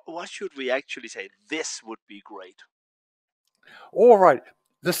lighting. What should we actually say? This would be great. All right.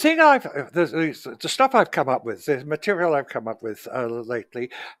 The thing the stuff I've come up with, the material I've come up with lately,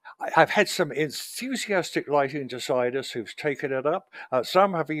 I've had some enthusiastic lighting designers who've taken it up.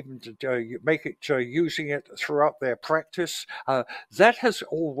 Some have even make it using it throughout their practice. That has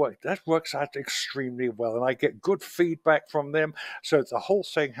all worked. That works out extremely well, and I get good feedback from them. So the whole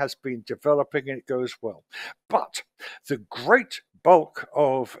thing has been developing, and it goes well. But the great bulk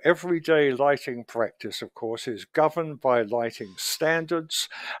of everyday lighting practice, of course, is governed by lighting standards,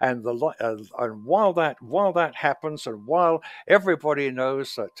 and while that happens, and while everybody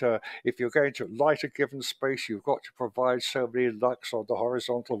knows that if you're going to light a given space, you've got to provide so many lux on the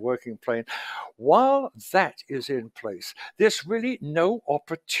horizontal working plane. While that is in place, there's really no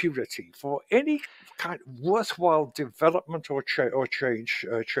opportunity for any kind of worthwhile development or change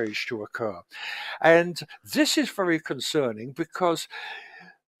to occur. And this is very concerning because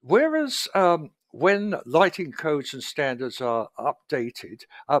whereas when lighting codes and standards are updated,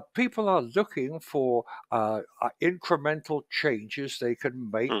 people are looking for incremental changes they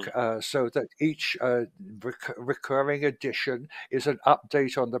can make so that each recurring addition is an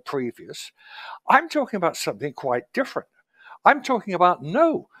update on the previous. I'm talking about something quite different. I'm talking about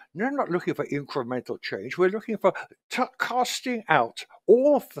we're not looking for incremental change. We're looking for casting out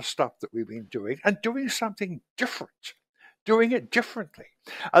all of the stuff that we've been doing and doing something different, doing it differently.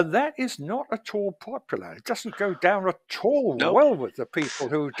 And that is not at all popular. It doesn't go down at all well with the people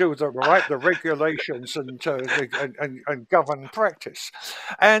who do the regulations and govern practice.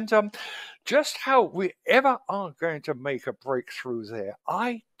 And just how we ever are going to make a breakthrough there,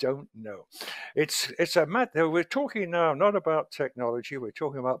 I don't know. It's a matter. We're talking now not about technology. We're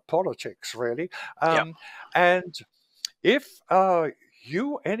talking about politics, really. And if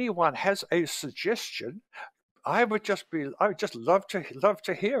anyone has a suggestion, I would just love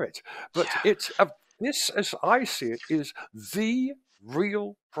to hear it. But it's this, as I see it, is the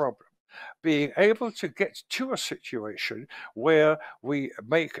real problem. Being able to get to a situation where we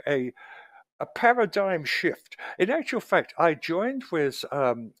make a paradigm shift. In actual fact, I joined with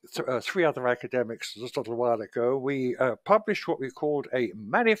three other academics just a little while ago. We published what we called a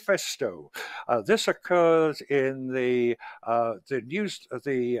manifesto. This occurred in the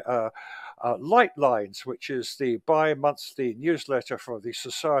Light Lines, which is the bi-monthly newsletter for the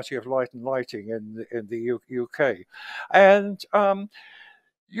Society of Light and Lighting in the UK, and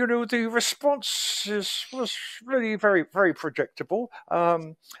the response was really very, very predictable.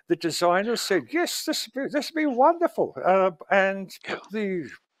 The designers said, "Yes, this will be wonderful,"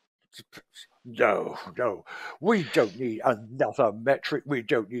 No, we don't need another metric. We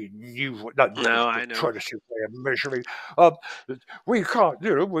don't need another traditional way of measuring. We can't,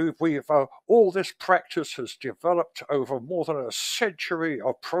 we've all this practice has developed over more than a century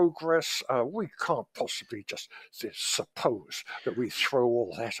of progress. We can't possibly just suppose that we throw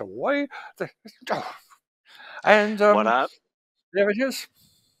all that away. And there it is.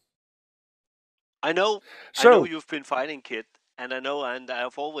 I know you've been fighting, Kit. And I know, and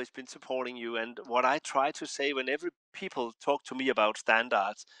I've always been supporting you. And what I try to say whenever people talk to me about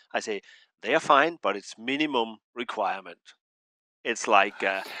standards, I say, they are fine, but it's minimum requirement. It's like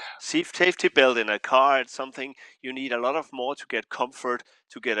a safety belt in a car. It's something you need a lot of more to get comfort,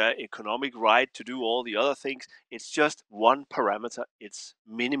 to get an economic ride, to do all the other things. It's just one parameter. It's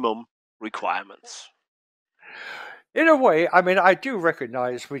minimum requirements. In a way, I mean, I do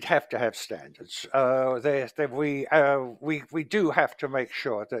recognize we'd have to have standards. We do have to make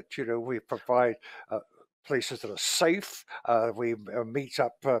sure that we provide places that are safe. We meet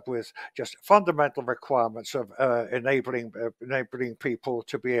up with just fundamental requirements of enabling people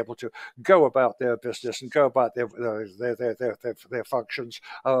to be able to go about their business and go about their functions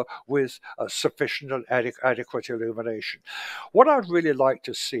with sufficient and adequate illumination. What I'd really like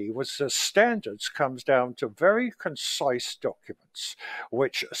to see was the standards comes down to very concise documents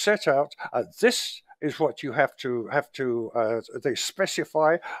which set out this is what you have to they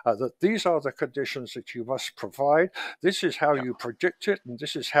specify that these are the conditions that you must provide. This is how you predict it, and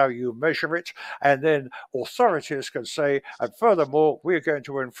this is how you measure it. And then authorities can say, and furthermore, we're going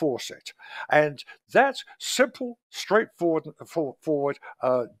to enforce it. And that simple, straightforward,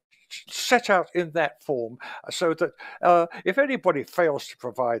 set out in that form, so that if anybody fails to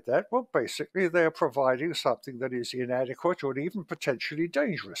provide that, well, basically they're providing something that is inadequate or even potentially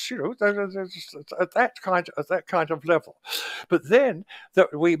dangerous. At that kind of level. But then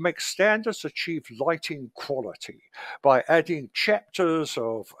that we make standards achieve lighting quality by adding chapters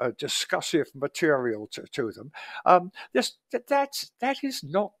of discussive material to them. That is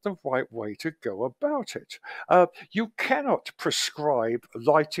not the right way to go about it. You cannot prescribe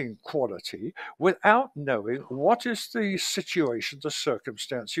lighting quality without knowing what is the situation, the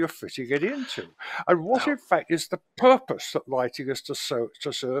circumstance you're fitting it into, and what in fact is the purpose that lighting is to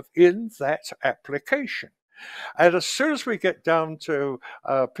serve in that application. And as soon as we get down to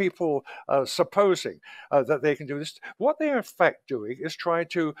people supposing that they can do this, what they're in fact doing is trying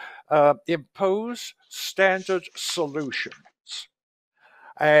to impose standard solutions.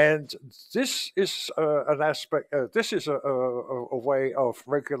 And this is an aspect. This is a way of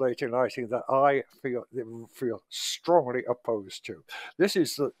regulating lighting that I feel strongly opposed to. This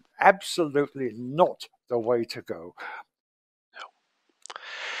is absolutely not the way to go.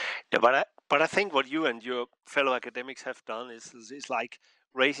 Yeah, but I think what you and your fellow academics have done is like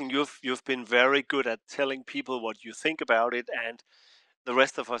raising. You've been very good at telling people what you think about it, and the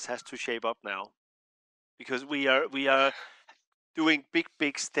rest of us has to shape up now, because we are doing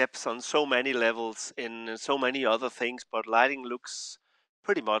big steps on so many levels in so many other things, but lighting looks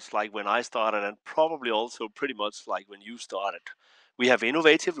pretty much like when I started, and probably also pretty much like when you started. We have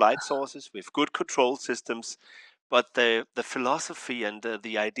innovative light sources, we have good control systems, but the philosophy and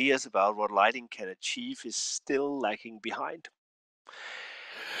the ideas about what lighting can achieve is still lagging behind.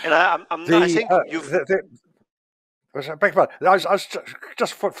 And I think you've... I beg your pardon. I was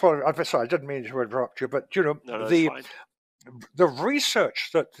just I'm sorry, I didn't mean to interrupt you, but No, that's fine. The research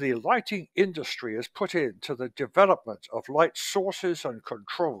that the lighting industry has put into the development of light sources and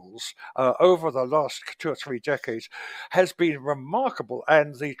controls over the last 2 or 3 decades has been remarkable,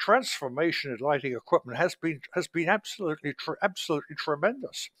 and the transformation in lighting equipment has been absolutely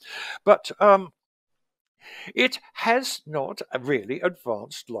tremendous. But it has not really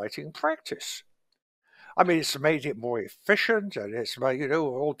advanced lighting practice. I mean, it's made it more efficient, and it's made,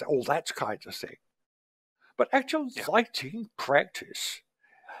 all that kind of thing. But actual lighting practice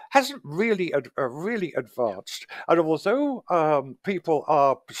hasn't really advanced. And although people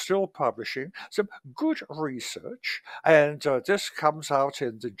are still publishing some good research, and this comes out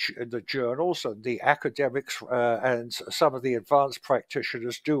in the journals, and the academics and some of the advanced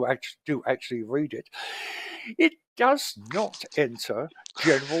practitioners do actually read it, it does not enter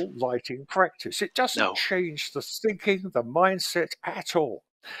general lighting practice. It doesn't change the thinking, the mindset at all.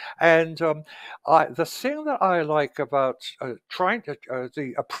 And the thing that I like about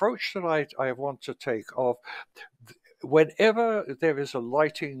the approach that I want to take of whenever there is a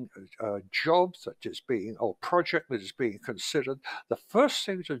lighting job that is being, or project that is being considered, the first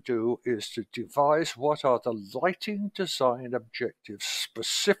thing to do is to devise what are the lighting design objectives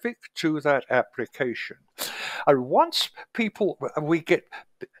specific to that application. And once we get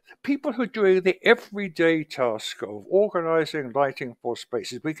people who are doing the everyday task of organizing lighting for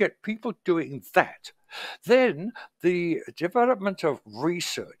spaces, we get people doing that, then the development of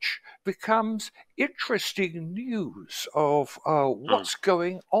research becomes interesting news of what's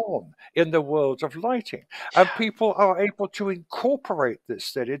going on in the world of lighting. And people are able to incorporate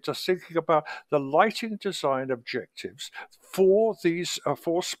this then into thinking about the lighting design objectives for these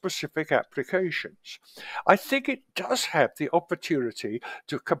for specific applications. I think it does have the opportunity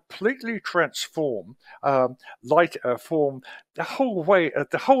to completely transform form the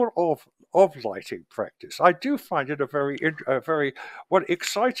whole of lighting practice. I do find it a very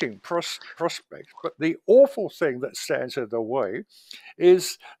exciting prospect, but the awful thing that stands in the way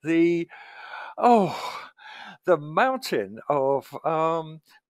is the mountain of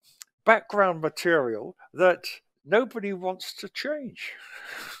background material that nobody wants to change.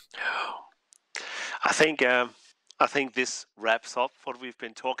 I think this wraps up what we've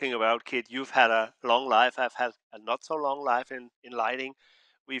been talking about, Kit. You've had a long life. I've had a not so long life in lighting.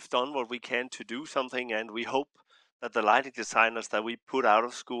 We've done what we can to do something, and we hope that the lighting designers that we put out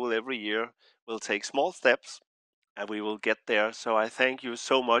of school every year will take small steps, and we will get there. So I thank you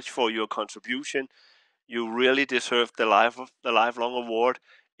so much for your contribution. You really deserve the lifelong award.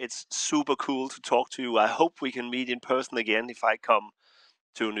 It's super cool to talk to you. I hope we can meet in person again if I come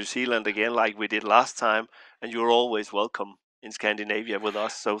to New Zealand again like we did last time, and you're always welcome in Scandinavia with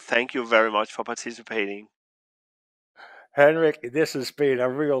us. So thank you very much for participating. Henrik, this has been a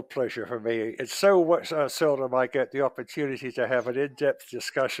real pleasure for me. It's so much seldom I get the opportunity to have an in-depth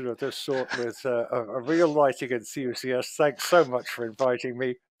discussion of this sort with a real lighting enthusiast. Thanks so much for inviting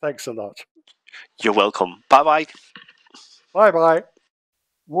me. Thanks a lot. You're welcome. Bye-bye. Bye-bye.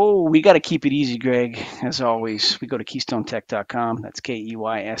 Whoa, we got to keep it easy, Greg. As always, we go to KeystoneTech.com. That's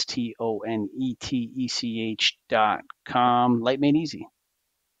KeystoneTech.com. Light made easy.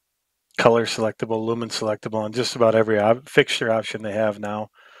 Color selectable, lumen selectable, and just about every fixture option they have now.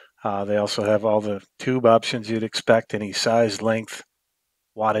 They also have all the tube options you'd expect, any size, length,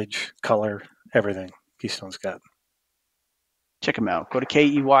 wattage, color, everything Keystone's got. Check them out. Go to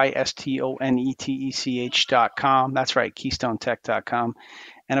KeystoneTech.com. That's right, KeystoneTech.com.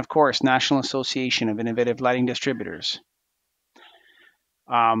 And of course, National Association of Innovative Lighting Distributors.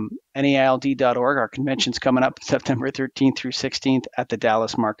 NAILD.org. Our convention's coming up September 13th through 16th at the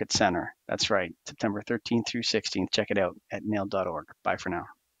Dallas Market Center. That's right, September 13th through 16th. Check it out at nail.org. Bye for now.